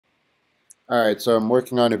Alright, so I'm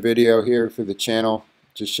working on a video here for the channel.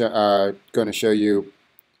 Just going to show you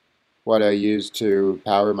what I use to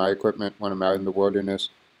power my equipment when I'm out in the wilderness.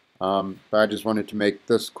 But I just wanted to make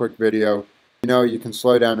this quick video. You can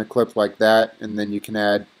slow down a clip like that, and then you can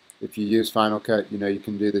add, if you use Final Cut, you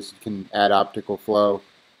can do this. You can add optical flow,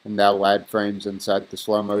 and that will add frames inside the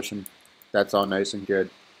slow motion. That's all nice and good.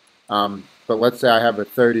 But let's say I have a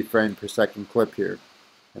 30 frame per second clip here,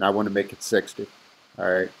 and I want to make it 60.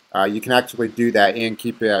 Alright, you can actually do that and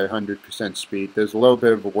keep it at 100% speed. There's a little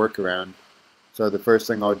bit of a workaround. So the first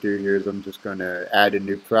thing I'll do here is I'm just going to add a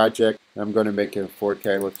new project. I'm going to make it a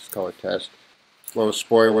 4K. Let's just call it test. A little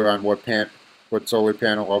spoiler on what solar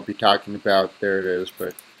panel I'll be talking about. There it is,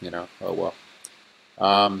 but oh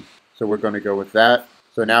well. So we're going to go with that.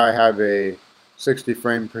 So now I have a 60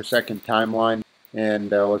 frame per second timeline, and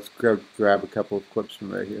let's go grab a couple of clips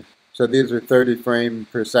from right here. So these are 30 frame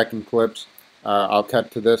per second clips. I'll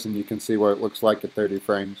cut to this and you can see what it looks like at 30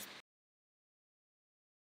 frames.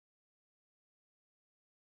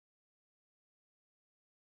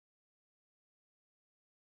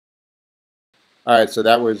 Alright, so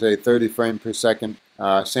that was a 30 frame per second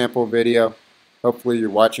sample video. Hopefully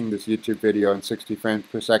you're watching this YouTube video in 60 frames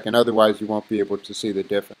per second, otherwise you won't be able to see the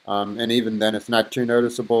difference. And even then it's not too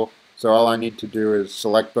noticeable, so all I need to do is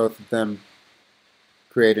select both of them,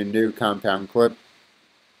 create a new compound clip,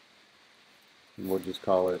 and we'll just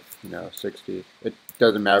call it, 60. It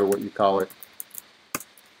doesn't matter what you call it.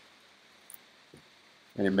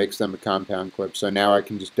 And it makes them a compound clip. So now I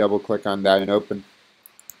can just double click on that and open.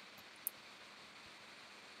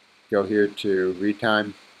 Go here to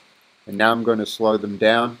retime. And now I'm going to slow them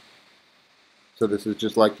down. So this is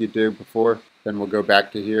just like you did before. Then we'll go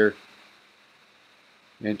back to here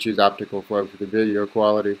and choose optical flow for the video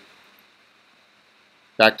quality.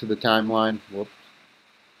 Back to the timeline. Whoops.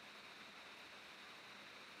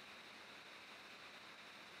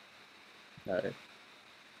 Alright.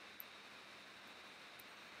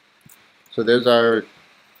 So there's our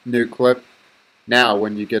new clip. Now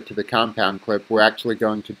when you get to the compound clip, we're actually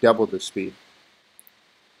going to double the speed.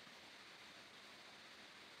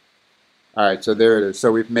 Alright, so there it is.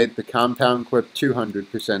 So we've made the compound clip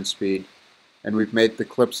 200% speed, and we've made the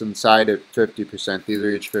clips inside at 50%. These are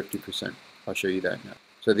each 50%. I'll show you that now.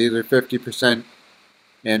 So these are 50%,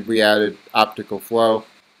 and we added optical flow,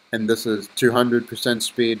 and this is 200%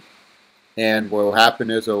 speed. And what will happen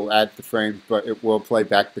is it will add the frame, but it will play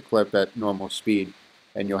back the clip at normal speed.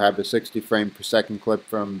 And you'll have a 60 frame per second clip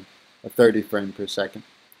from a 30 frame per second.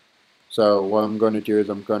 So what I'm going to do is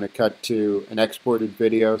I'm going to cut to an exported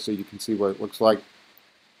video so you can see what it looks like.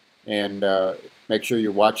 And make sure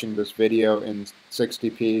you're watching this video in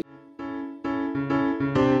 60p.